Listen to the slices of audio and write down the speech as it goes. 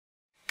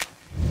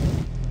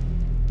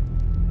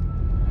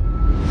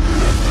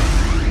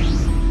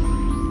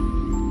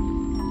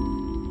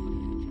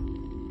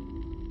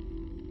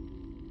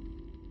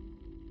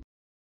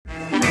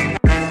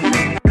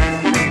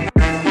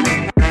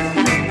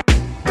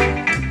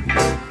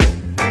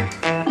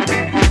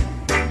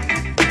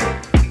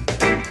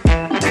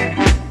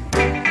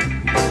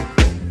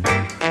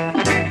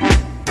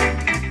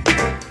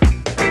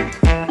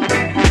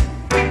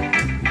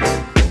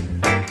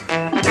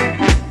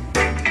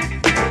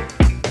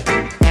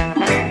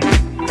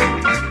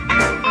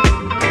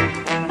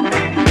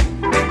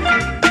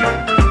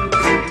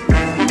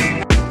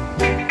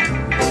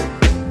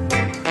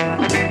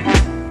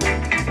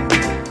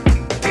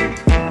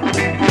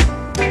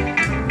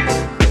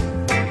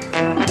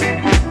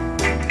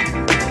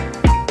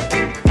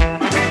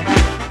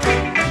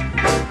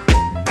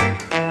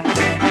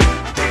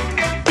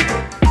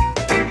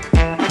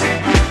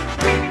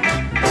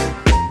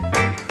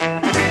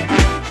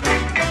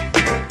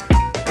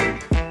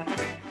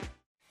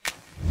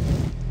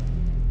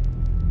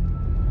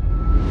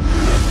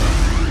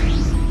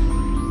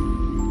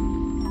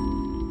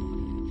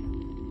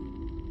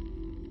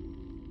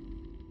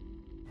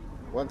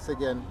Once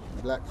again,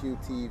 Black Q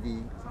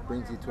TV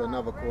brings you to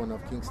another corner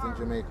of Kingston,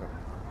 Jamaica.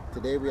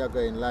 Today we are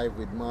going live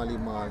with Marly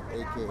Marl,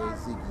 aka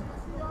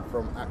Ziggy,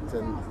 from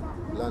Acton,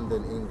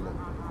 London, England.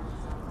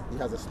 He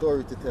has a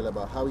story to tell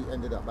about how he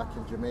ended up back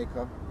in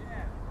Jamaica.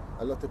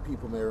 A lot of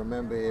people may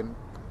remember him.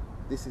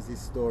 This is his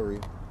story,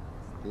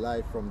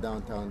 live from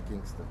downtown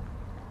Kingston.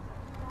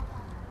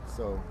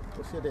 So,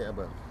 what's your date of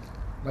birth?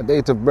 My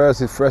date of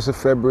birth is 1st of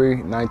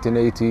February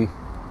 1980.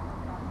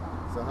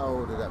 So how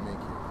old did that make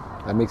you?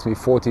 That makes me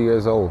 40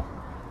 years old.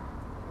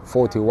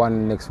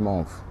 41 next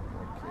month.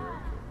 Okay.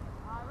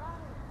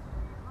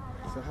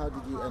 So how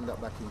did you end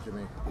up back in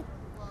Jamaica?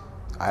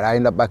 I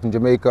ended up back in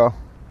Jamaica.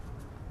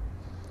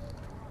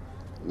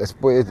 Let's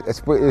put it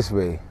this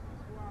way.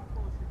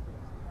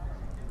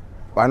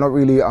 By not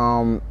really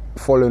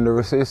following the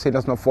rules,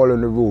 that's not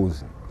following the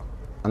rules.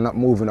 I'm not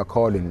moving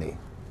accordingly.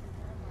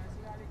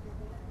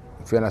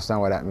 If you understand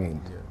what that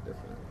means. Yeah,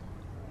 definitely.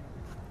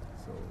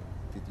 So,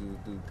 did you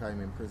do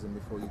time in prison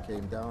before you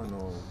came down,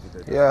 or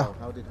did it? Yeah.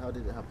 How did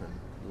it happen?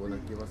 You want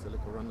to give us a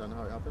little rundown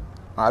how it happened?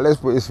 Let's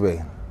put it this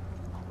way.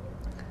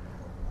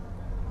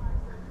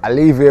 I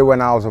leave here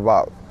when I was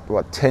about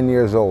 10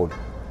 years old.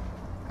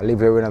 I leave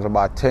here when I was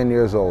about 10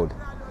 years old,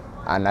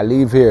 and I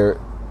leave here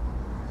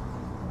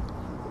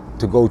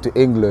to go to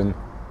England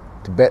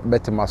to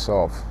better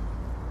myself.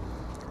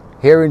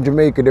 Here in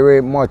Jamaica, there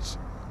ain't much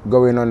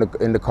going on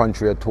in the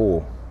country at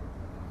all.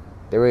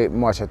 There ain't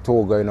much at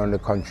all going on in the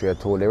country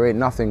at all. There ain't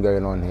nothing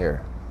going on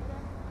here.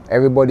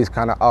 Everybody's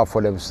kind of out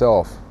for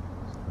themselves.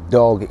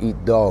 Dog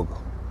eat dog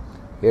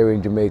here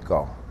in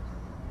Jamaica.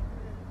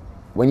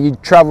 When you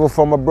travel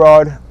from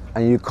abroad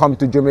and you come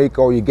to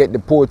Jamaica, or you get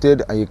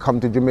deported and you come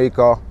to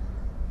Jamaica,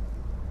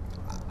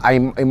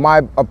 in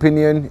my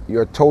opinion,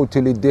 you're a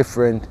totally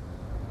different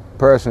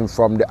person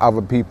from the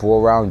other people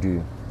around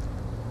you.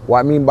 What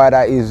I mean by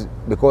that is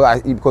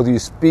because you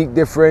speak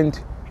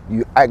different,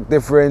 you act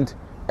different,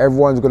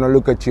 everyone's gonna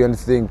look at you and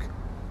think,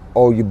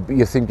 oh,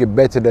 you think you're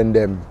better than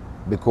them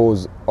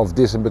because of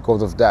this and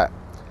because of that.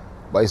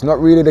 But it's not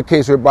really the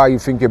case whereby you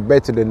think you're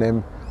better than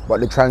them,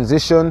 but the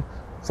transition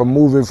from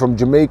moving from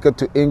Jamaica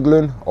to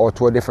England or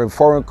to a different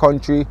foreign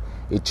country,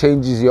 it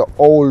changes your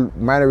whole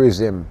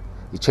mannerism.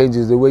 It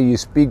changes the way you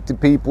speak to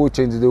people, it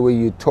changes the way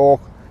you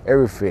talk,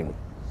 everything.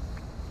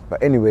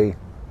 But anyway,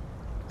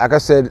 like I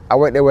said, I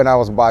went there when I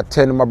was about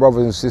 10 with my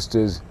brothers and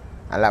sisters,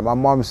 and like my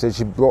mom said,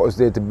 she brought us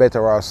there to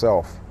better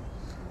ourselves.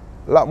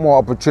 A lot more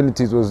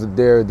opportunities was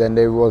there than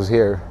there is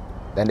here.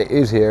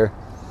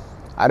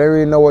 I didn't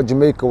really know what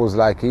Jamaica was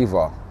like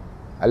either.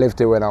 I lived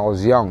there when I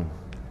was young.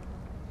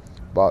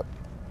 But,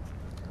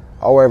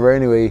 however,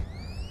 anyway,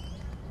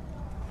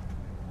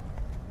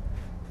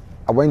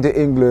 I went to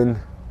England,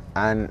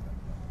 and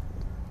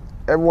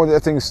everyone, I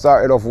think,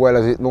 started off well,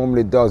 as it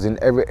normally does in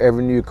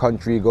every new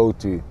country you go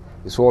to.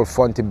 It's all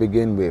fun to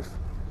begin with,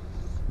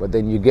 but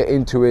then you get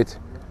into it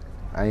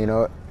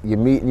and you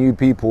meet new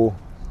people.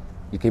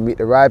 You can meet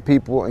the right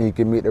people and you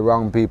can meet the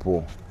wrong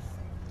people.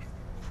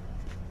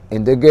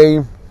 In the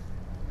game,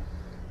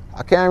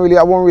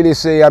 I won't really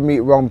say I meet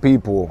wrong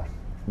people,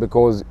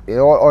 because in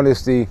all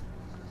honesty,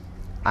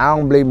 I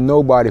don't blame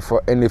nobody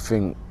for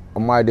anything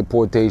on my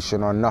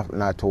deportation or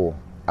nothing at all.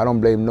 I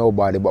don't blame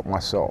nobody but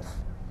myself.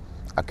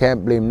 I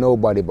can't blame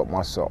nobody but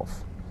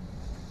myself.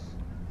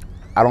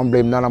 I don't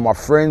blame none of my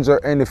friends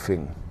or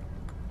anything.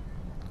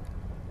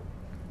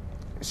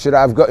 Should I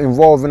have got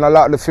involved in a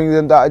lot of the things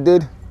that I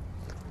did?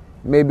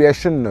 Maybe I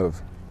shouldn't have.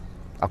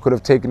 I could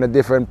have taken a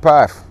different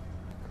path,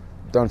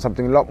 done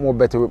something a lot more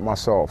better with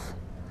myself.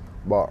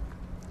 But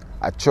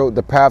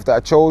the path that I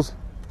chose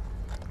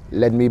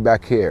led me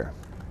back here.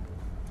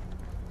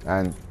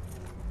 And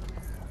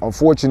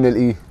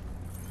unfortunately,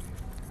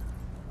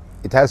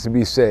 it has to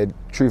be said,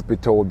 truth be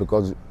told,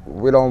 because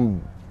we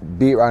don't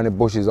beat around the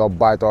bushes or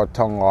bite our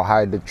tongue or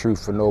hide the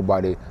truth for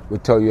nobody. We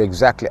tell you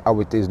exactly how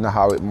it is, not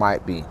how it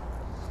might be.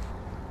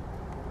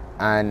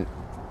 And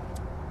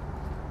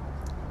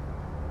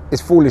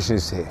it's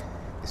foolishness here.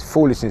 It's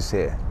foolishness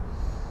here.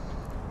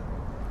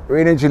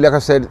 Really and truly, like I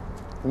said,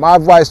 my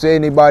advice to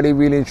anybody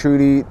really and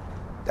truly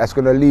that's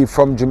going to leave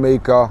from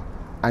Jamaica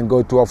and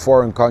go to a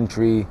foreign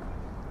country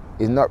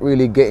is not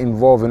really get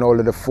involved in all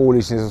of the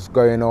foolishness that's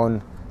going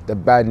on, the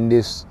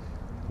badness,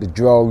 the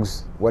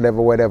drugs,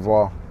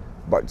 whatever.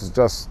 But to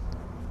just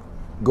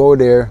go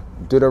there,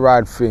 do the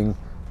right thing,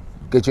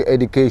 get your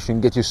education,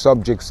 get your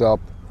subjects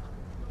up,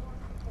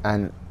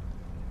 and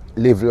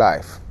live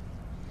life.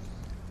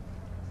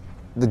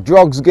 The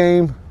drugs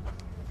game,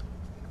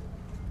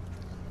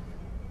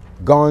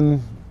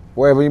 gun,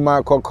 whatever you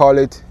might call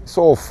it, it's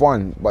all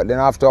fun, but then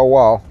after a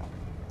while,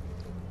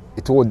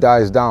 it all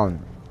dies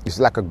down. It's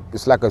like a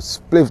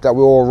spliff that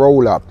we all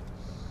roll up.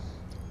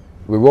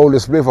 We roll the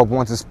spliff up.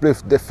 Once the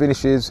spliff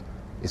finishes,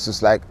 it's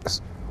just like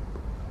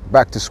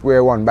back to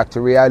square one, back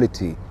to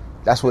reality.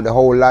 That's what the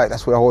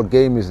whole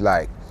game is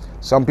like.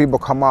 Some people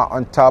come out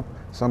on top,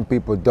 some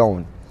people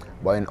don't.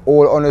 But in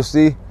all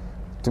honesty,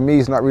 to me,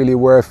 it's not really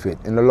worth it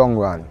in the long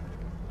run.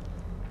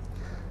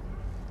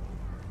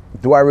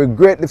 Do I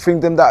regret the thing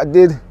that I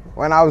did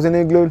when I was in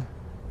England?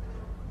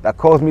 that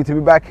caused me to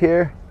be back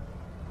here,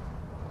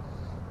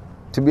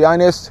 to be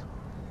honest,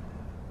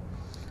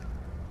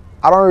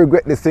 I don't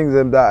regret the things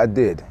that I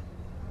did.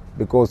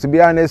 Because to be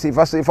honest, if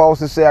I was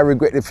to say I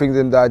regret the things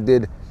that I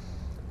did,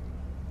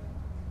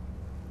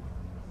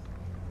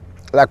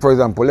 like for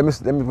example, let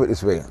me put it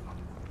this way.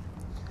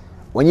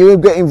 When you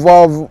get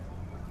involved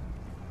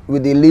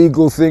with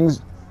illegal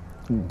things,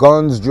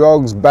 guns,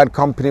 drugs, bad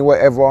company,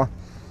 whatever,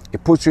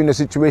 it puts you in a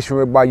situation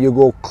whereby you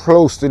go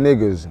close to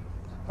niggas,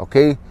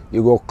 okay?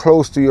 You go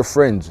close to your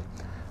friends,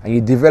 and you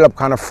develop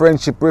kind of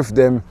friendship with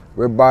them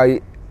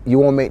whereby you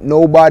won't make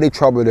nobody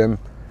trouble them,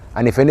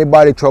 and if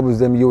anybody troubles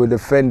them, you will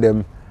defend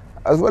them,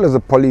 as well as the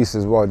police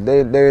as well.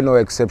 They're no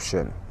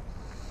exception.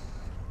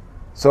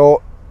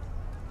 So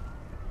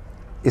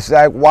it's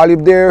like while you're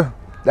there,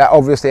 that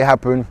obviously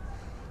happened.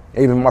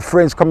 Even my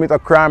friends commit a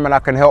crime and I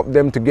can help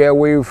them to get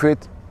away with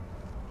it,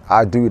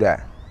 I do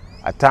that.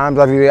 At times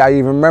I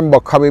even remember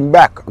coming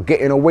back,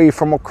 getting away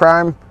from a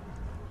crime,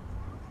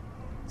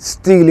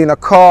 stealing a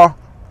car,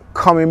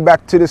 coming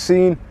back to the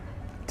scene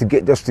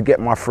just to get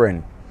my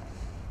friend.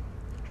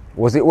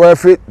 Was it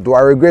worth it? Do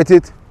I regret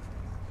it?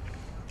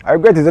 I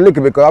regret it a little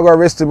bit because I got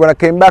arrested when I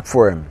came back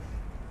for him.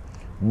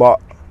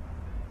 But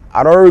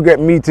I don't regret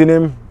meeting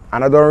him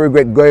and I don't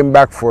regret going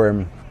back for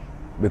him,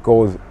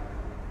 because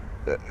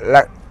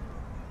like,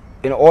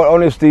 in all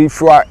honesty,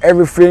 throughout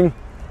everything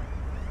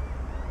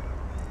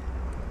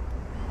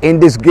in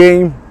this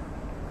game,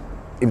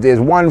 if there's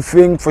one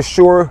thing for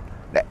sure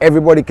that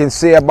everybody can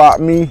say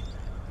about me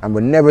and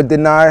will never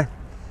deny,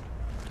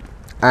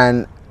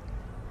 and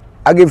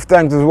I give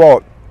thanks as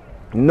well,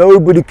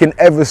 nobody can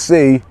ever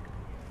say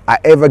I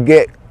ever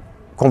get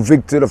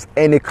convicted of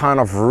any kind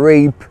of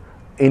rape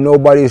in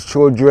nobody's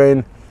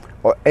children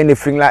or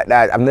anything like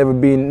that. I've never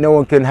been, no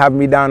one can have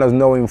me down as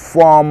no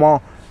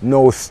informer,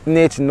 no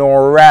snitch,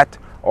 no rat,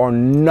 or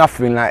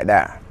nothing like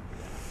that.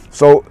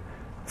 So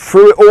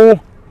through it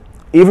all,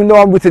 even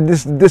though I'm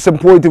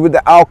disappointed with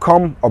the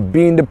outcome of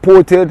being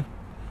deported,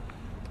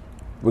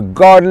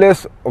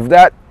 regardless of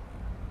that,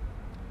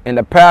 in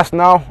the past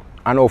now,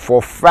 I know for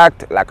a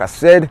fact, like I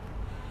said,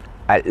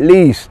 at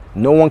least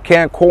no one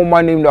can call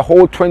my name the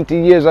whole 20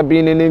 years I've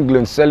been in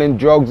England, selling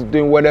drugs,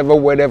 doing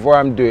whatever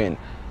I'm doing.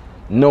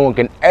 No one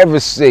can ever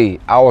say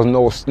I was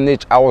no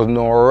snitch, I was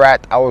no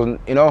rat, I was,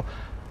 you know,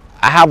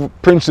 I have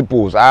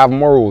principles, I have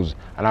morals,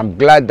 and I'm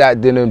glad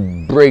that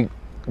didn't break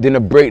the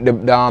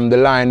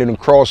line, didn't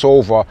cross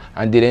over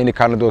and did any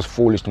kind of those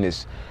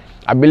foolishness.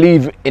 I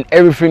believe in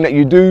everything that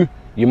you do,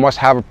 you must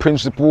have a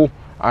principle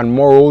and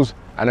morals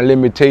and a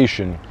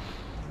limitation.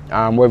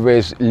 Whether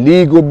it's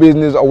legal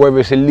business or whether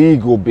it's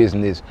illegal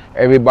business,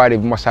 everybody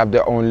must have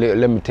their own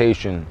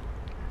limitation.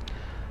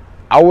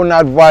 I wouldn't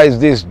advise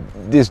this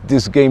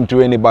game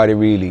to anybody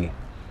really.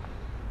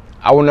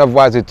 I wouldn't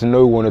advise it to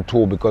no one at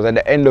all, because at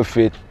the end of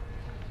it,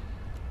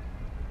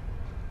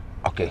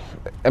 okay,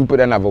 let me put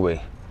it another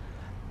way.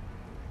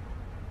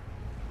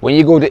 When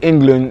you go to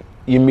England,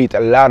 you meet a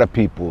lot of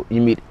people.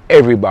 You meet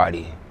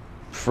everybody.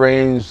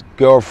 Friends,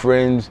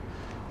 girlfriends,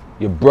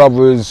 your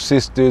brothers,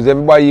 sisters,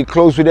 everybody. You're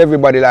close with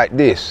everybody like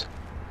this.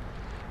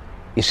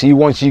 You see,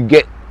 once you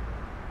get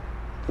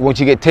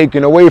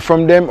taken away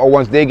from them, or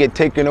once they get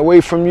taken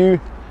away from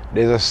you,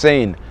 there's a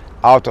saying,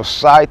 out of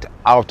sight,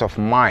 out of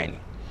mind.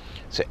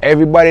 So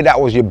everybody that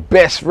was your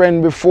best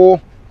friend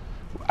before,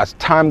 as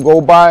time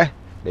go by,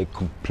 they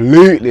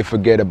completely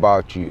forget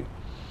about you.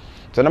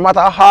 So no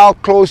matter how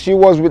close you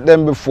was with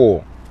them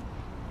before,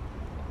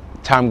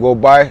 time go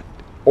by,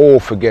 all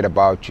forget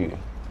about you.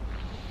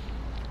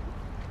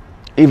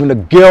 Even the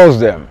girls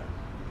will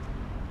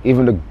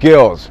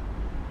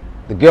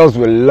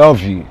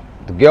love you.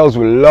 The girls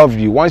will love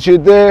you. Once you're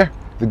there,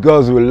 the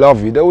girls will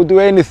love you. They will do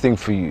anything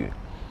for you.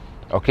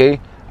 Okay?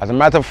 As a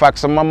matter of fact,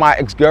 some of my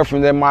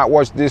ex-girlfriends, they might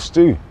watch this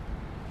too.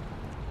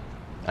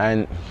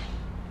 And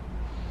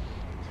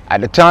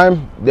at the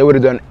time, they would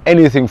have done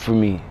anything for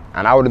me,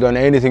 and I would have done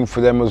anything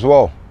for them as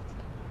well.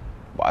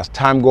 But as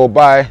time go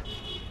by,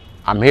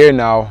 I'm here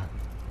now.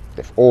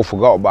 They've all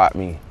forgot about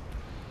me.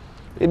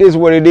 It is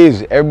what it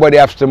is. Everybody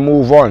has to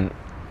move on,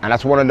 and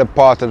that's one of the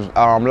parts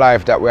of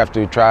life that we have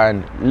to try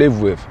and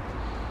live with.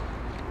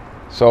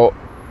 So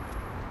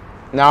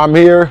now I'm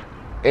here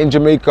in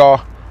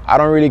Jamaica. I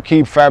don't really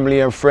keep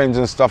family and friends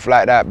and stuff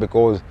like that,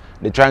 because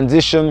the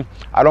transition,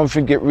 I don't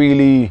think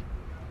the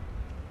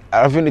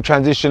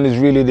transition is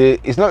really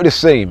it's not the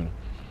same.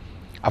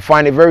 I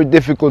find it very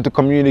difficult to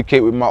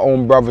communicate with my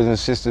own brothers and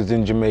sisters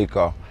in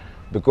Jamaica,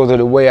 because of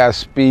the way I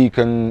speak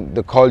and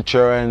the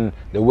culture and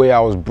the way I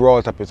was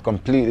brought up. It's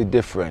completely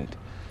different.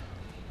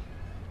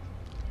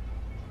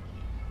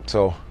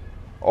 So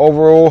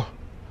overall,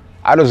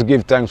 I just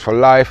give thanks for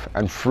life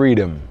and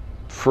freedom.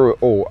 Through it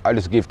all, I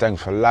just give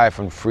thanks for life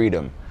and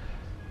freedom.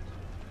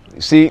 You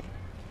see,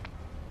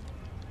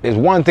 there's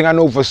one thing I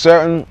know for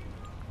certain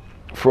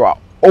throughout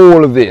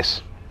all of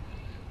this.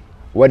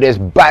 Whether it's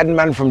bad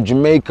man from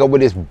Jamaica,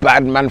 whether it's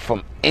bad man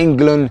from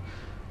England,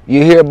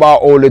 you hear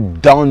about all the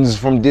dons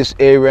from this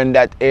area and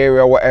that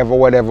area,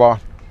 whatever.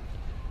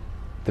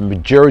 The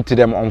majority of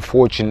them,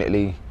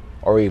 unfortunately,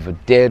 are either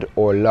dead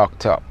or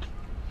locked up.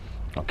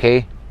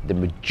 Okay, the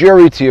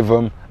majority of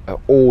them are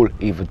all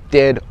either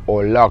dead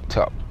or locked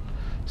up.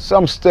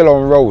 Some still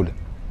on road,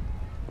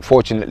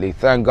 fortunately,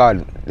 thank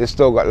God, they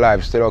still got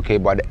lives, still okay.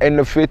 But at the end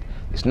of it,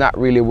 it's not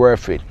really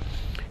worth it.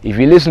 If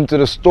you listen to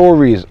the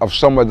stories of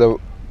some of the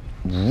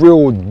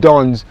real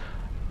dons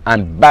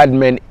and bad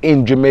men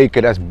in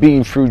Jamaica that's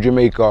been through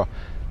Jamaica,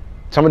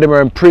 some of them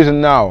are in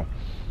prison now,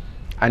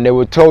 and they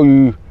will tell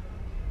you,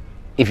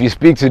 if you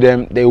speak to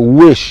them, they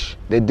wish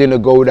they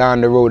didn't go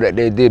down the road that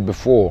they did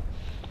before.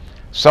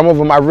 Some of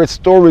them, I've read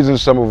stories in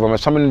some of them, and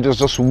some of them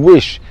just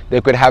wish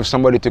they could have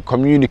somebody to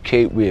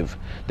communicate with.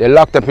 They're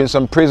locked up in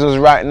some prisons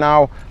right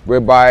now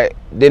whereby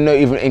they're not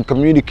even in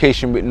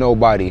communication with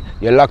nobody.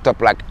 You're locked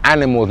up like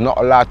animals, not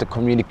allowed to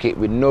communicate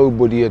with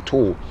nobody at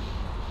all.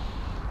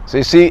 So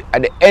you see,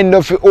 at the end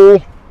of it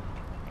all,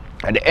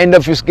 at the end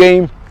of this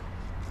game,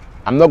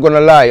 I'm not gonna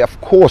lie, of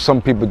course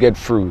some people get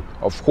through.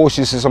 Of course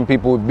you see some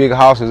people with big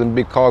houses and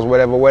big cars,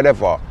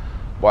 whatever.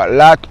 But a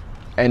lot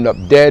end up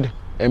dead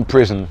in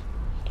prison.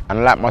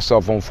 And like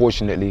myself,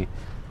 unfortunately,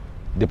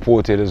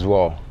 deported as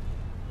well.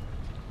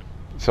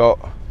 So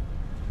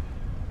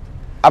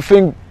I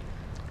think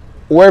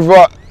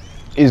whoever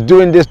is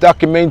doing this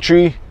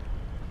documentary,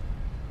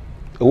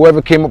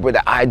 whoever came up with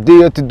the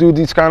idea to do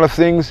these kind of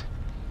things,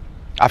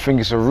 I think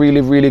it's a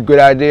really, really good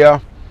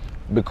idea,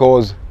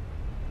 because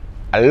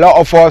a lot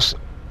of us,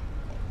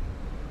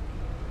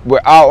 we're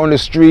out on the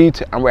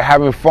street and we're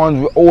having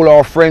fun with all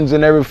our friends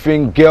and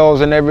everything,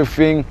 girls and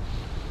everything,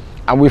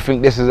 and we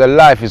think this is a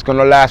life, it's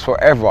gonna last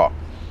forever.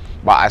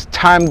 But as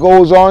time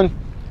goes on,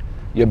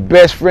 your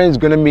best friend's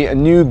gonna meet a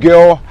new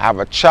girl, have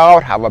a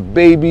child, have a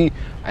baby,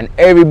 and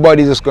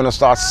everybody's just gonna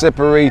start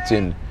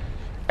separating.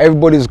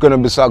 Everybody's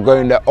gonna start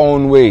going their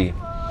own way.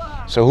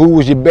 So who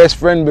was your best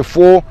friend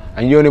before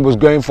and you only was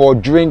going for a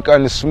drink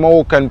and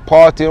smoke and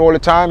party all the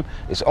time,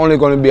 it's only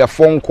going to be a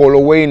phone call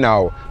away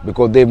now,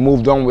 because they've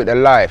moved on with their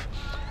life.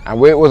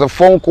 And where it was a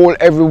phone call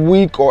every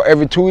week or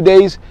every 2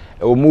 days,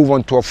 it will move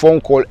on to a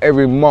phone call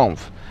every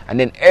month, and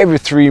then every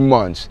 3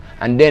 months,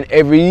 and then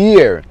every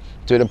year,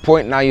 to the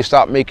point now you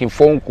start making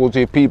phone calls to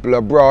your people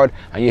abroad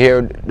and you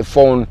hear the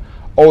phone,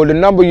 oh, the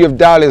number you've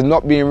dialed is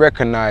not being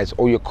recognized,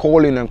 or you're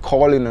calling and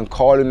calling and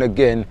calling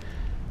again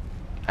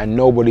and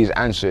nobody's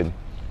answered.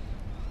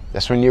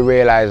 That's when you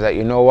realize that,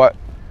 you know what,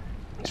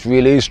 it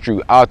really is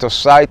true, out of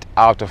sight,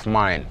 out of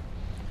mind.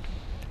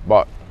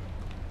 But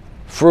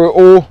through it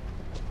all,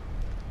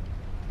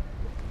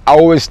 I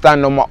always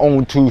stand on my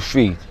own 2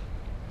 feet.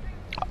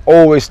 I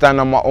always stand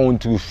on my own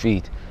 2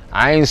 feet.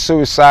 I ain't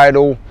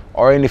suicidal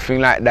or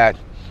anything like that.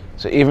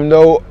 So even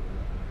though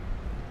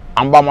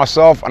I'm by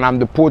myself and I'm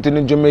deported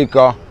in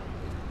Jamaica,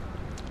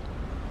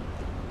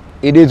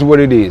 it is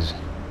what it is.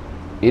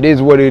 It is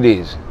what it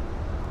is. You know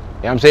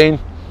what I'm saying?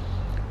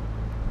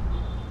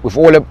 With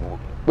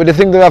the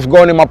things that I've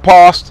gone in my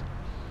past,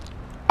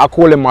 I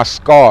call them my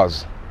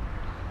scars.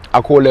 I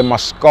call them my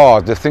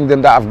scars. The things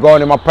that I've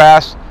gone in my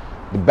past,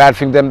 the bad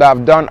things that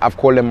I've done, I've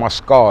called them my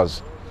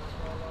scars.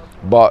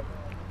 But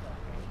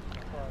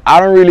I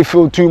don't really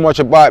feel too much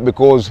about it,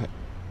 because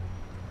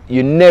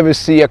you never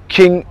see a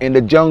king in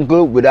the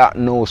jungle without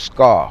no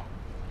scar.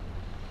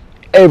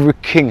 Every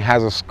king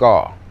has a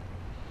scar.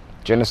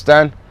 Do you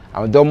understand?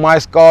 And though my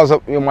scars,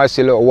 you might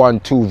see a little 1,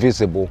 2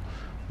 visible,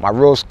 my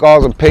real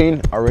scars and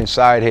pain are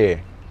inside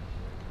here.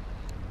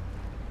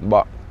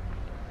 But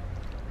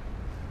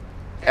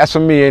that's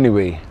for me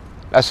anyway.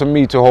 That's for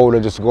me to hold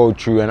and just go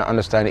through and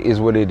understand it is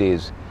what it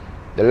is.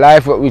 The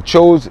life that we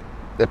chose,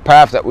 the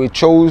path that we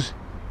chose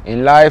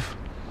in life,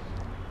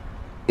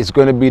 is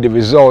going to be the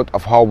result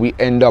of how we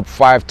end up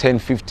 5, 10,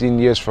 15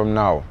 years from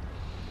now.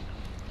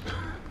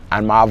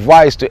 And my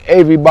advice to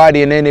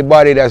everybody and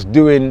anybody that's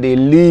doing the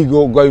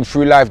illegal, going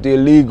through life the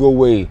illegal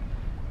way,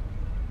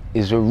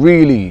 is to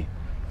really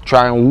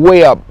try and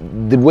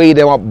weigh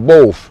them up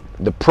both,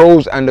 the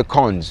pros and the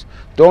cons.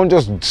 Don't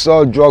just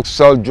sell drugs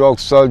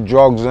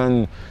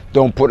and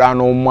don't put out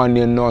no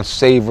money and not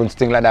save and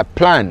things like that.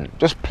 Plan,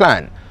 just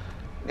plan.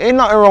 Ain't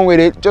nothing wrong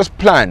with it, just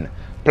plan.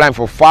 Plan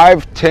for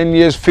 5, 10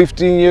 years,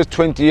 15 years,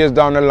 20 years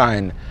down the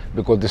line.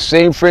 Because the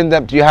same friends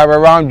that you have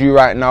around you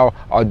right now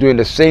are doing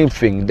the same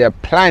thing. They're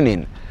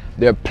planning.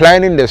 They're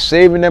planning, they're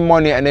saving their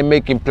money, and they're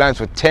making plans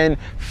for 10,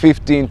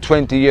 15,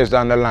 20 years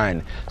down the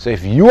line. So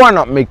if you are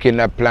not making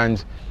that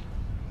plans,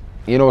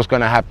 you know what's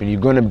going to happen. You're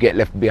going to get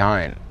left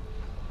behind.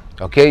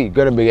 Okay? You're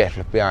going to be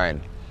left behind.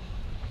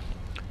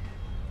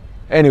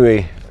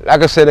 Anyway,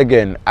 like I said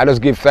again, I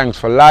just give thanks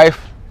for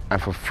life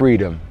and for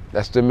freedom.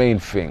 That's the main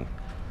thing.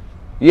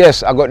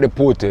 Yes, I got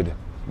deported,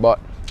 but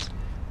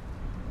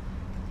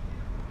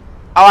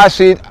how I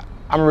see it,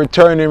 I'm a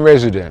returning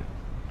resident.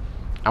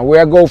 And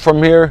where I go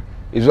from here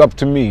is up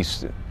to me.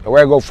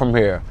 Where I go from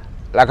here,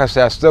 like I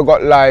said, I still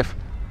got life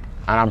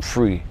and I'm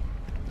free.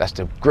 That's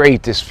the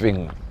greatest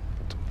thing.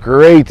 The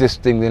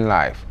greatest thing in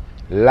life.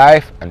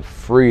 Life and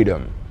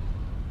freedom.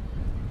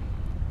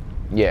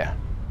 Yeah.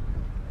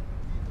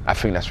 I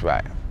think that's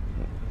right.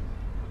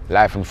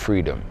 Life and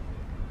freedom.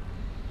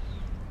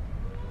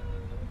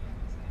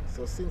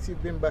 So since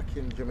you've been back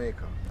in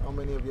Jamaica, how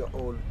many of your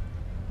old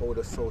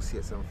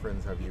associates and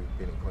friends have you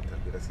been in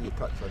contact with? I see you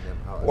touch on them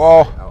out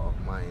of sight, out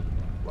of mind.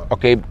 But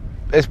Okay,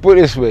 let's put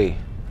it this way.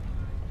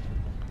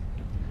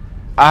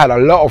 I had a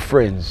lot of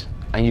friends,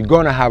 and you're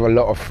gonna have a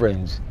lot of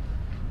friends.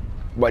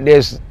 But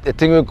there's the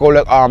thing we call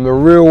it the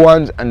real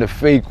ones and the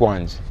fake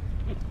ones.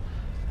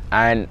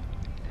 And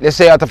let's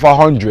say out of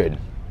 100,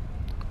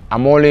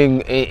 I'm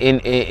only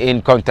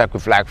in contact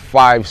with like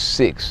 5,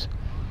 6.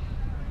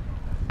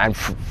 And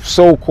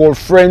so-called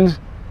friends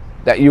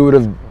that you would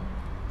have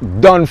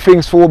done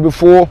things for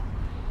before,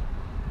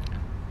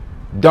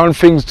 done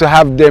things to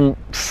have them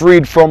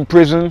freed from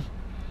prison.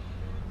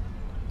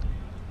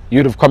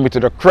 You'd have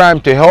committed a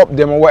crime to help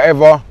them or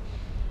whatever.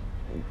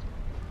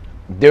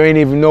 They ain't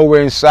even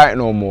nowhere in sight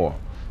no more.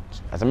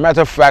 As a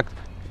matter of fact,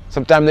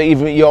 sometimes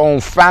even your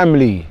own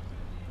family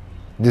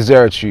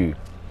deserts you.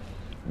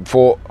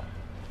 And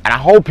I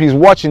hope he's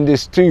watching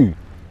this too,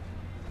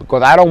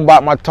 because I don't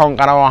bite my tongue,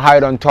 I don't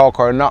hide on talk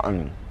or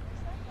nothing.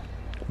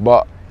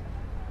 But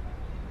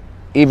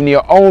even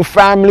your own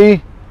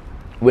family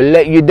will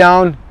let you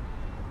down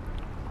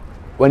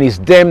when it's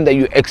them that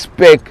you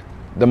expect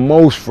the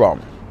most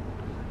from.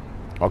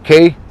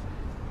 Okay?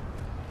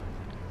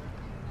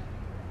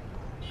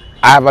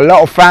 I have a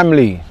lot of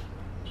family,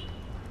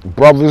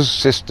 brothers,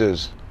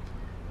 sisters,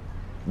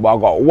 but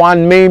I got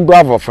one main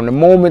brother. From the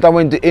moment I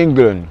went to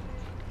England,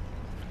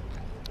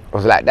 it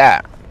was like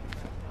that.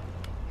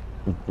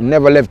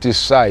 Never left his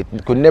side. He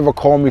could never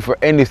call me for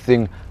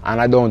anything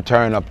and I don't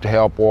turn up to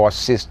help or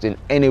assist in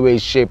any way,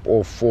 shape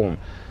or form.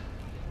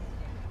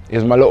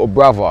 He's my little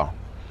brother.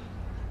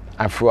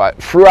 And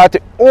throughout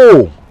it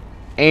all,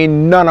 ain't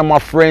none of my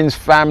friends,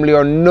 family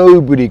or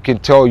nobody can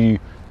tell you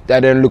that I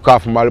didn't look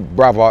after my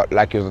brother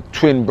like he was a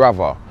twin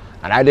brother.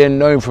 And I didn't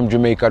know him from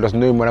Jamaica, I just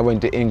knew him when I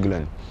went to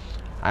England.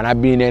 And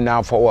I've been there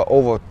now for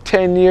over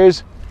 10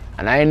 years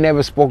and I ain't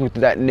never spoken to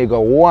that nigga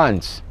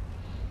once.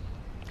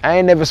 I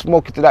ain't never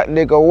spoken to that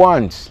nigga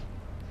once.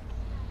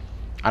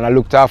 And I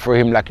looked out for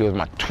him like he was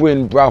my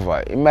twin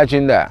brother.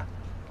 Imagine that.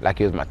 Like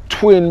he was my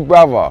twin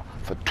brother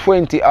for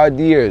 20 odd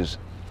years.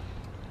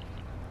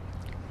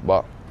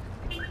 But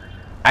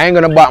I ain't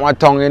gonna bite my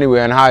tongue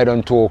anyway and hide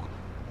and talk.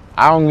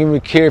 I don't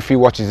even care if he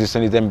watches this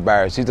and he's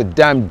embarrassed. He's a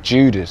damn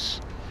Judas.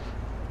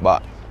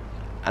 But,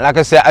 and like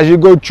I said, as you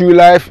go through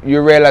life,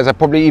 you realize that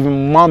probably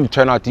even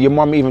your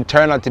mom even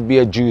turned out to be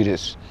a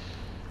Judas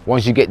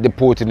once you get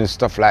deported and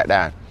stuff like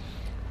that.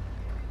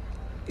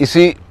 You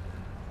see,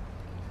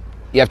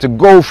 you have to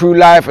go through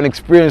life and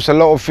experience a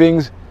lot of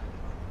things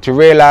to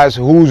realize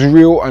who's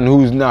real and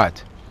who's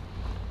not.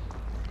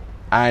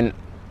 And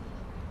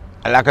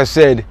like I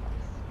said,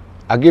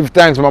 I give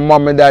thanks my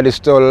mom and dad is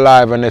still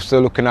alive and they're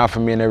still looking out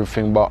for me and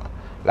everything. But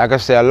like I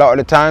said, a lot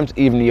of the times,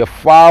 even your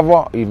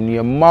father, even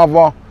your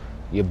mother,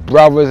 your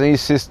brothers and your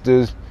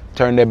sisters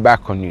turn their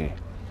back on you.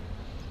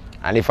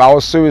 And if I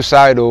was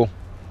suicidal,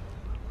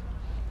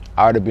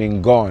 I would have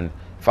been gone.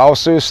 If I was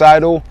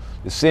suicidal,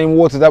 the same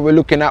water that we're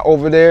looking at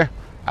over there,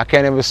 I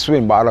can't even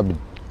swim, but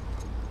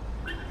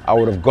I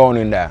would have gone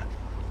in there.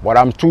 But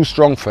I'm too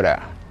strong for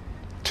that.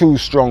 Too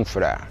strong for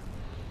that.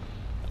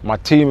 My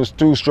team is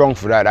too strong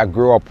for that. I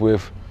grew up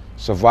with,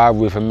 survived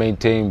with and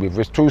maintained with.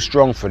 It's too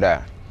strong for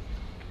that.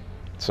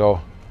 So,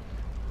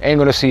 ain't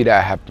gonna see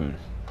that happen.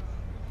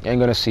 Ain't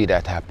gonna see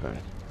that happen.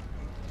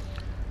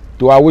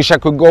 Do I wish I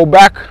could go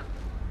back?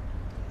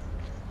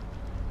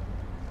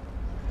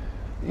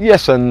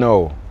 Yes and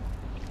no.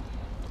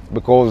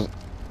 Because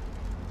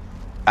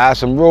I have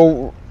some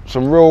real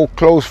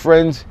close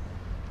friends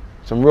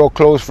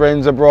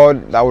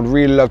abroad that I would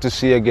really love to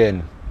see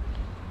again.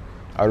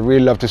 I'd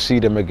really love to see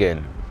them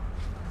again.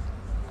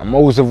 And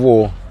most of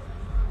all,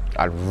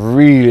 I'd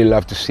really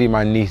love to see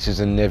my nieces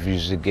and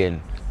nephews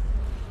again.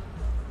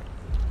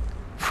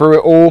 Through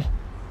it all,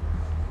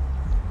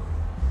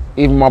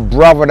 even my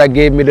brother that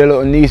gave me the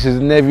little nieces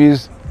and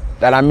nephews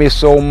that I miss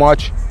so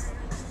much,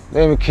 I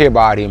don't even care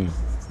about him.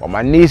 But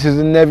my nieces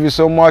and nephews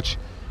so much,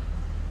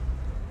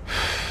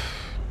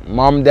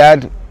 mom,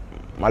 dad,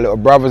 my little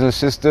brothers and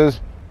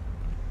sisters,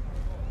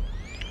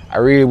 I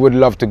really would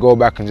love to go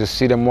back and just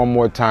see them one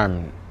more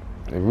time.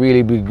 It'd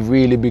really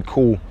be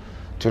cool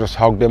to just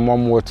hug them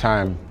one more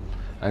time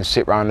and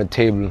sit around the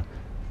table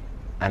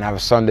and have a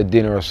Sunday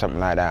dinner or something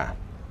like that.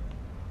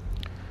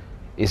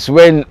 It's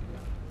when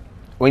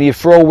you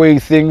throw away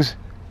things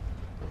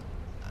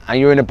and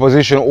you're in a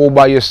position all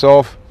by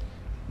yourself,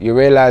 you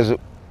realize the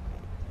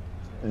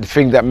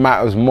thing that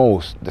matters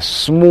most, the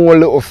small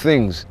little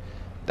things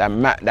that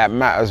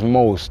matters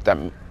most, that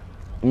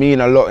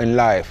mean a lot in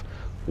life.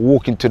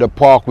 Walking to the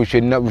park with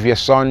your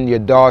son, your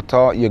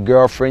daughter, your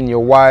girlfriend, your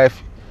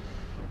wife,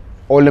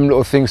 all them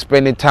little things,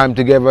 spending time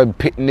together,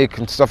 picnic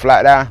and stuff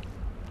like that.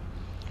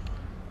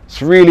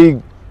 It's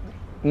really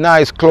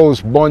nice,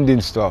 close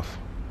bonding stuff.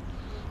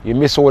 You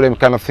miss all them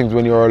kind of things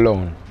when you're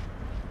alone.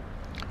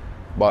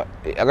 But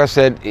like I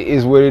said, it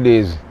is what it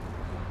is.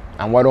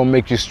 And what don't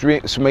make you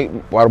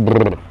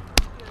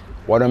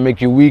what don't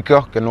make you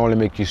weaker can only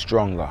make you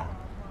stronger.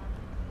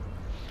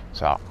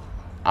 So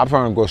I'm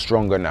trying to go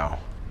stronger now.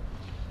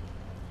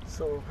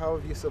 So how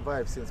have you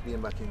survived since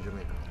being back in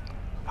Jamaica?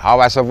 How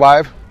I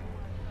survive?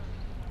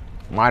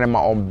 Minding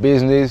my own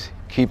business,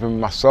 keeping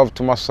myself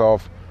to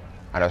myself,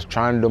 and just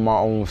trying to do my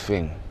own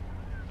thing.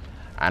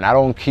 And I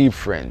don't keep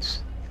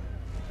friends.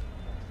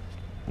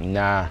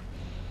 Nah,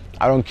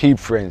 I don't keep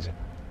friends.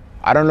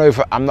 I don't know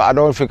if I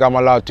don't think I'm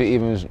allowed to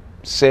even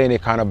say any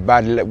kind of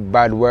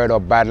bad word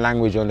or bad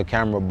language on the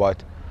camera,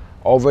 but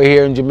over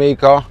here in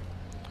Jamaica,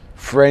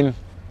 friend,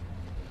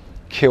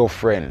 kill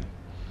friend.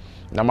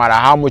 No matter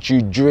how much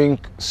you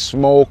drink,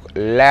 smoke,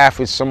 laugh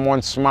with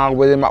someone, smile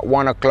with him at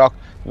 1 o'clock,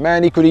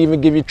 man, he could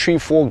even give you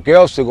 3-4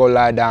 girls to go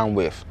lie down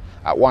with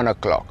at 1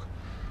 o'clock.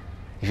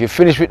 If you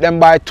finish with them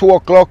by 2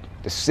 o'clock,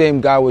 the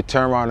same guy will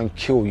turn around and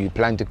kill you,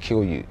 plan to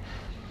kill you.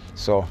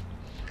 So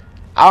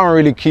I don't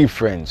really keep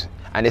friends.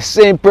 And the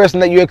same person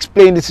that you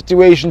explain the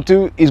situation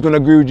to is going to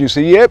agree with you.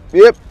 Say, yep,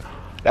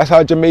 that's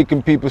how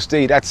Jamaican people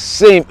stay. That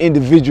same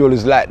individual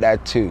is like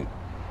that too.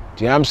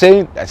 Do you know what I'm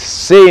saying? That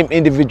same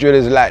individual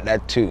is like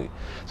that too.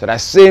 So that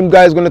same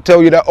guy is going to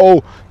tell you that,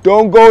 oh,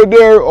 don't go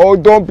there, or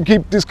don't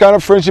keep this kind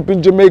of friendship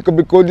in Jamaica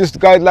because this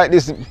guy's like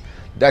this.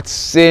 That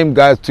same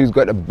guy too has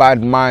got a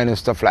bad mind and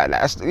stuff like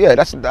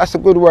that. That's a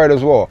good word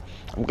as well.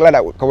 I'm glad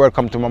that word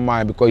come to my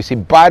mind, because you see,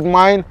 bad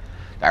mind,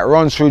 that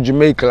runs through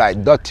Jamaica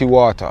like dirty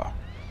water. Do you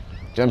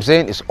know what I'm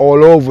saying? It's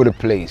all over the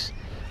place.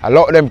 A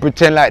lot of them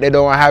pretend like they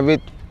don't have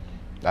it.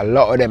 A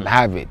lot of them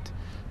have it.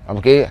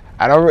 Okay?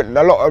 And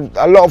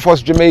a lot of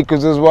us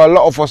Jamaicans as well, a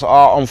lot of us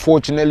are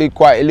unfortunately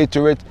quite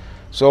illiterate.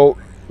 So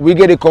we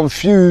get it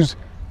confused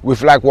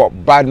with like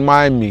what bad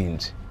mind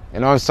means, you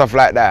know, and stuff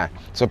like that.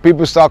 So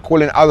people start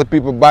calling other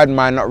people bad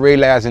mind, not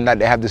realizing that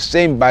they have the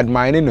same bad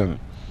mind in them.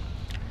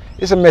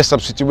 It's a messed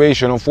up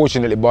situation,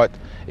 unfortunately, but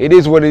it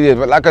is what it is.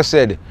 But like I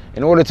said,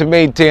 in order to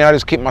maintain, I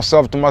just keep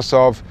myself to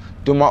myself,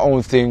 do my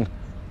own thing,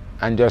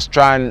 and just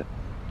try and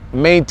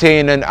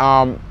maintain and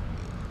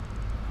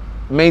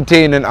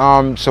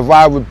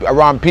survive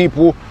around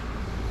people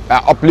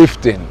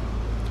uplifting.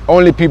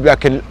 Only people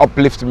that can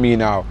uplift me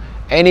now.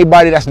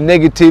 Anybody that's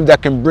negative,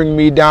 that can bring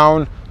me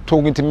down,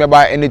 talking to me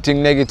about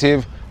anything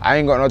negative, I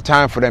ain't got no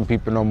time for them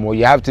people no more.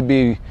 You have to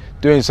be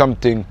doing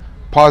something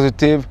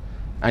positive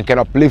and can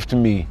uplift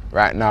me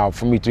right now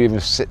for me to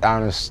even sit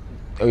down and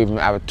or even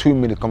have a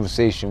 2-minute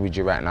conversation with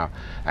you right now.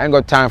 I ain't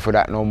got time for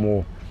that no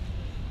more.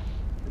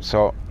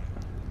 So,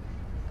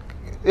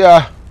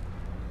 yeah,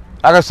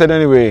 like I said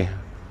anyway,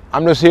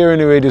 I'm just here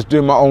anyway, just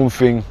doing my own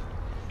thing.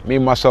 Me,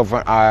 myself,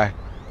 and I.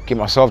 Keep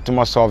myself to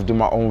myself, do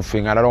my own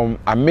thing. And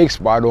I mix,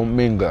 but I don't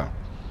mingle.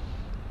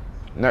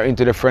 Not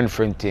into the friend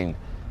thing.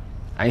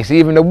 And you see,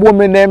 even the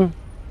women them,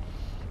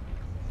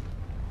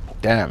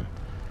 damn,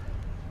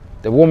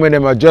 the women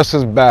them are just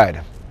as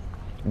bad.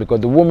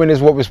 Because the woman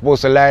is what we're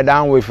supposed to lie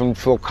down with and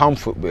feel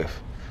comfort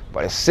with.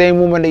 But the same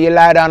woman that you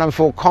lie down and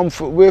feel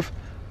comfort with,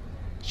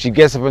 she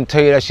gets up and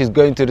tell you that she's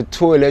going to the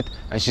toilet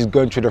and she's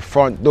going to the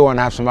front door and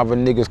have some other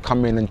niggas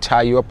come in and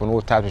tie you up and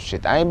all types of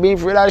shit. I ain't been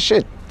through that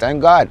shit,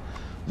 thank God.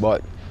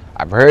 But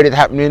I've heard it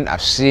happening,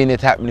 I've seen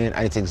it happening,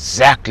 and it's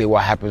exactly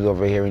what happens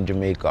over here in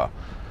Jamaica.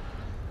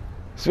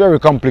 It's a very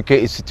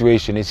complicated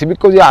situation. You see,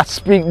 because I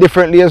speak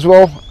differently as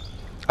well,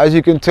 as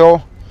you can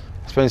tell.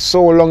 I spent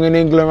so long in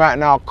England right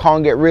now, I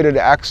can't get rid of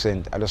the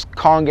accent. I just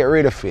can't get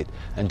rid of it.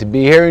 And to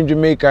be here in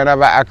Jamaica and have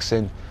an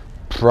accent,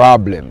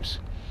 problems.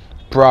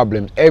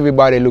 Problems.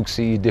 Everybody looks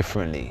at you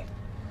differently.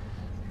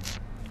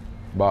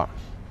 But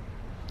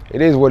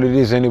it is what it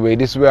is anyway.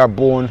 This is where I'm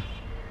born.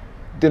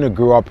 Didn't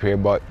grow up here,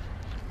 but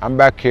I'm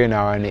back here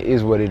now, and it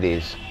is what it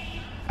is.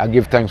 I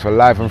give thanks for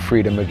life and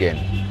freedom again.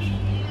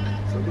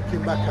 So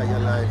looking back at your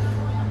life,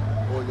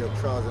 all your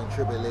trials and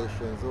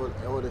tribulations,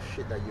 all the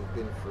shit that you've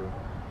been through,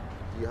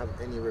 do you have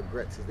any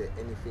regrets? Is there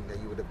anything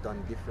that you would have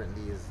done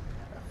differently? Is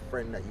a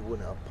friend that you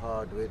wouldn't have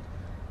parted with?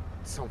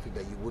 Something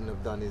that you wouldn't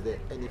have done? Is there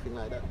anything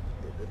like that?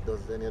 Does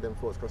any of them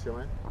thoughts cross your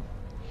mind?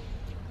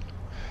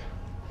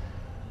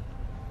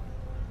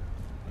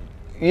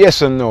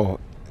 Yes and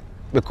no.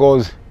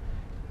 Because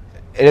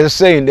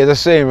there's a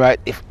saying, right?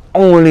 If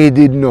only I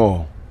did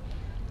know.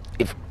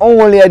 If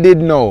only I did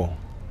know.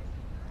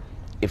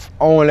 If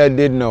only I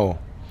did know.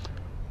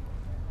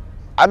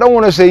 I don't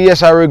want to say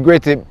yes, I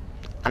regret it.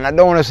 And I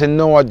don't want to say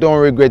no, I don't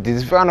regret it.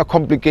 It's a very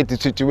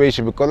complicated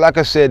situation because, like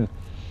I said,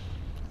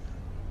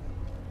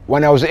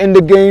 when I was in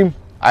the game,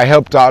 I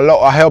helped out a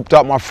lot. I helped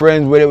out my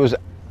friends, whether it was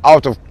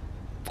out of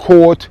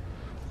court,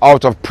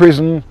 out of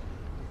prison,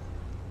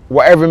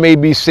 whatever may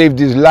be, saved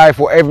his life,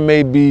 whatever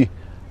may be.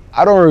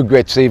 I don't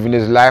regret saving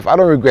his life. I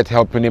don't regret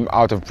helping him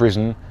out of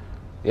prison.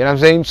 You know what I'm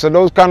saying? So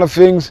those kind of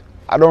things,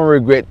 I don't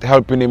regret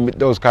helping him with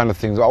those kind of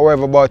things.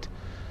 However, but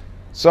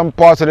some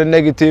parts of the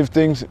negative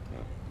things,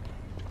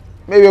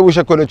 maybe I wish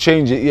I could have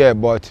changed it, yeah,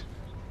 but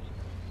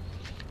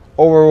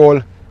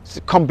overall, it's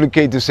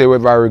complicated to say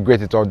whether I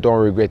regret it or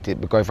don't regret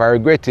it. Because if I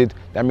regret it,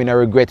 that means I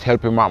regret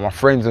helping out my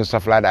friends and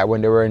stuff like that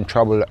when they were in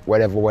trouble,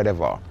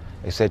 whatever,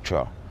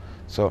 etc.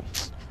 So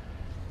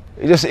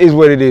it just is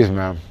what it is,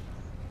 man.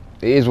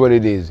 It is what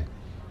it is.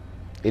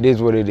 It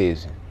is what it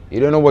is. You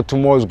don't know what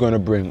tomorrow's going to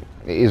bring.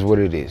 It is what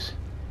it is.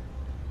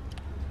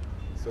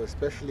 So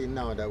especially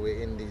now that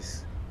we're in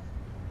these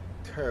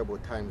terrible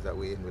times that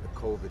we're in with the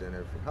COVID and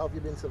everything, how have you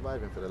been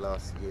surviving for the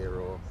last year?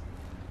 Or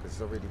because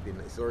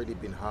it's already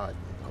been hard.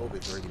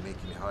 COVID's already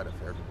making it harder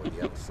for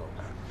everybody else. So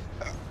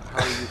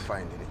how are you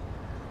finding it?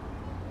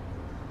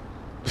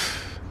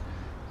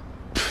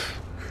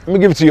 Let me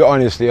give it to you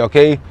honestly,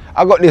 okay?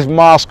 I got this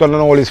mask on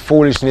and all this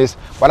foolishness,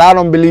 but I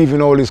don't believe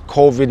in all this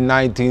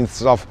COVID-19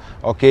 stuff,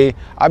 okay?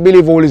 I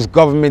believe all this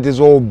government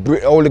is all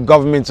the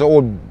governments are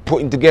all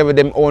putting together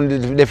them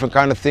own different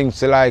kind of things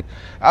to like.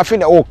 I think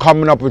they're all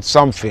coming up with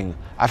something.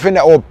 I think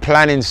they're all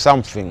planning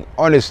something,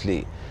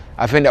 honestly.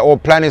 I think they're all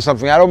planning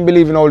something. I don't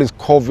believe in all this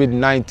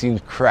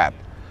COVID-19 crap,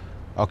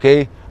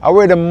 okay? I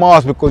wear the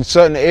mask because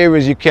certain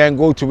areas you can't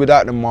go to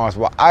without the mask,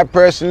 but I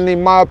personally,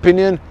 in my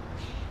opinion,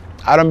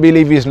 I don't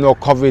believe it's no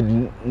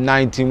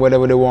COVID-19,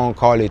 whatever they want to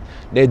call it.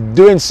 They're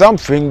doing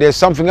something, there's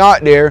something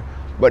out there,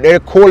 but they're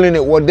calling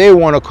it what they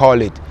want to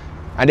call it.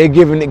 And they're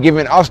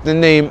giving us the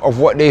name of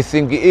what they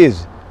think it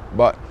is.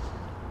 But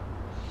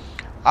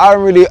I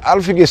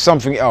don't think it's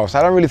something else.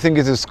 I don't really think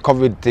it's this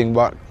COVID thing,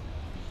 but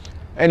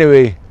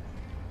anyway,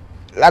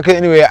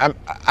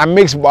 I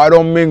mix, but I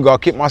don't mingle. I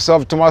keep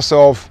myself to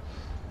myself.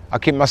 I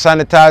keep my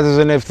sanitizers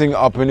and everything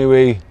up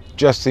anyway,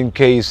 just in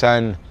case,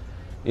 and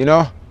you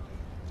know,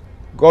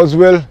 God's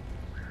will,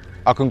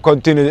 I can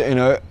continue, you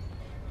know,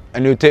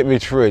 and He'll take me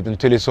through it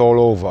until it's all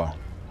over.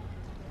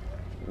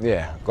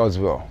 Yeah, God's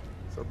will.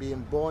 So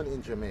being born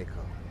in Jamaica,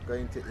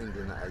 going to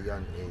England at a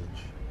young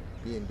age,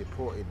 being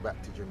deported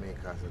back to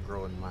Jamaica as a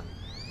grown man,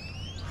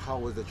 how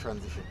was the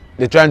transition?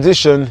 The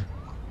transition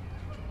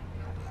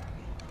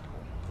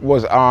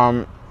was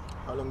How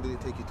long did it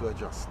take you to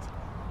adjust?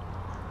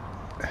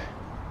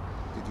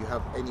 Did you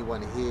have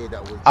anyone here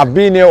that was... I've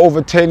been here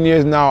over 10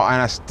 years now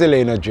and I still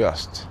ain't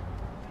adjust.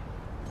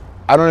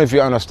 I don't know if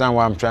you understand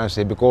what I'm trying to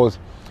say, because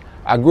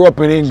I grew up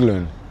in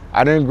England.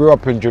 I didn't grow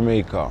up in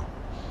Jamaica.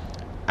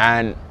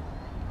 And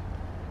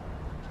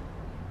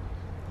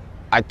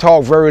I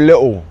talk very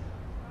little.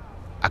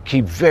 I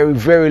keep very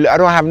little. I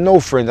don't have no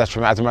friends, as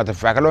a matter of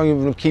fact. I don't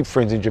even keep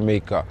friends in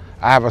Jamaica.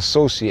 I have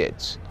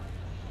associates.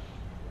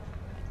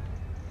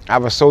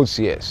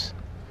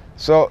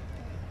 So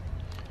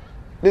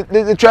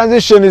the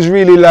transition is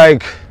really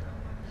like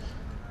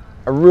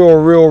a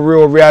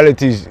real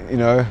reality, you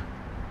know,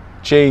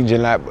 change,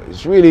 and like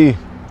it's really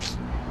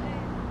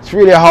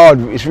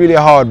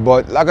hard.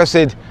 But like I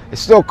said, it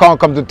still can't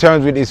come to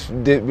terms with this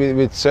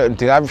with certain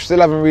things. I still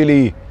haven't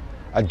really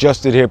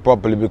adjusted here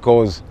properly,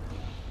 because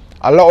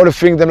a lot of the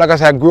things, like I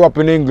said, I grew up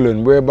in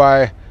England,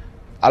 whereby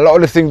a lot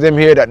of the things them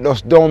here that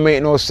just don't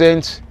make no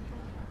sense,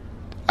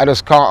 I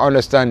just can't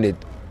understand it.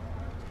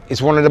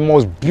 It's one of the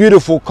most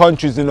beautiful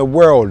countries in the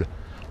world,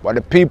 but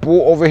the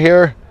people over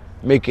here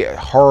make it a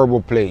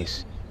horrible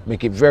place,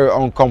 make it very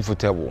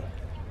uncomfortable.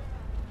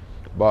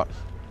 But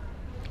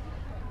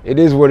it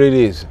is what it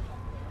is.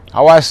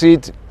 How I see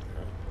it,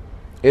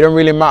 it don't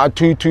really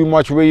matter too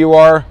much where you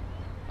are,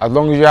 as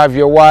long as you have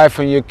your wife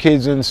and your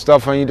kids and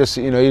stuff, and you just,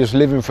 you know, you're just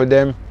living for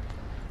them,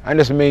 and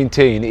just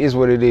maintain. It is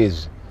what it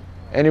is.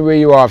 Anywhere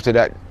you are after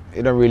that,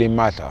 it don't really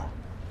matter.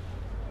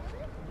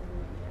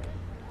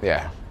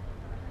 Yeah.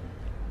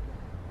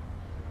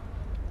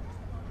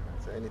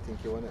 So anything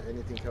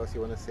else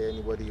you wanna say?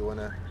 Anybody you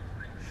wanna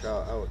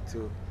shout out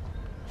to?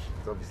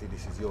 Because obviously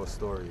this is your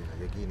story.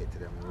 You're giving it to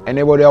them.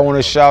 Anybody I want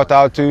to shout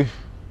out to?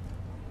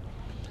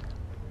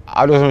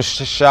 I just want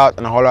to shout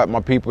and holler at my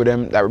people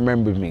them that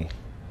remembered me.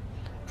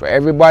 For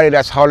everybody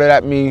that's hollered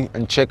at me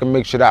and check and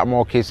make sure that I'm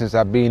okay since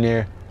I've been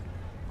here,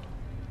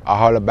 I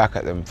holler back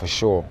at them for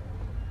sure.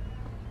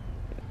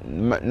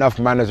 Enough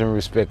manners and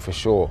respect for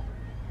sure.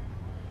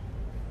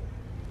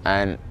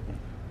 And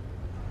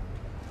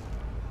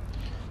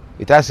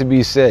it has to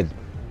be said,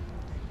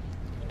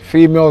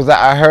 females that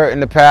I hurt in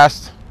the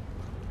past,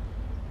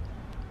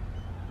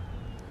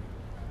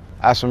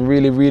 I have some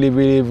really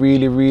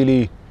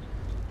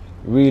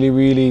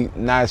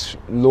nice,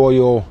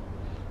 loyal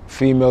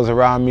females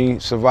around me,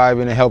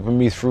 surviving and helping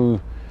me through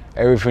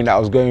everything that I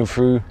was going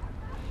through.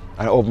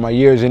 And over my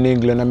years in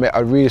England, I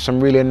met some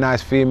really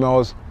nice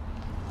females.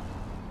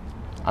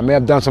 I may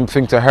have done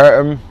something to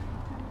hurt them.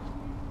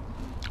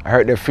 I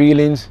hurt their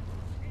feelings.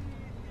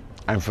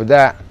 And for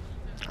that,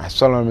 I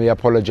solemnly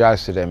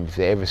apologize to them if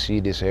they ever see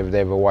this or if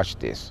they ever watch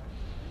this.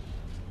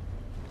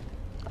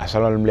 I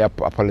solemnly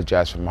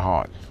apologize from my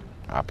heart.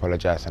 I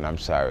apologize and I'm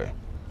sorry.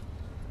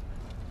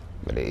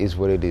 But it is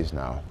what it is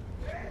now.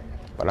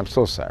 But I'm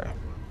so sorry.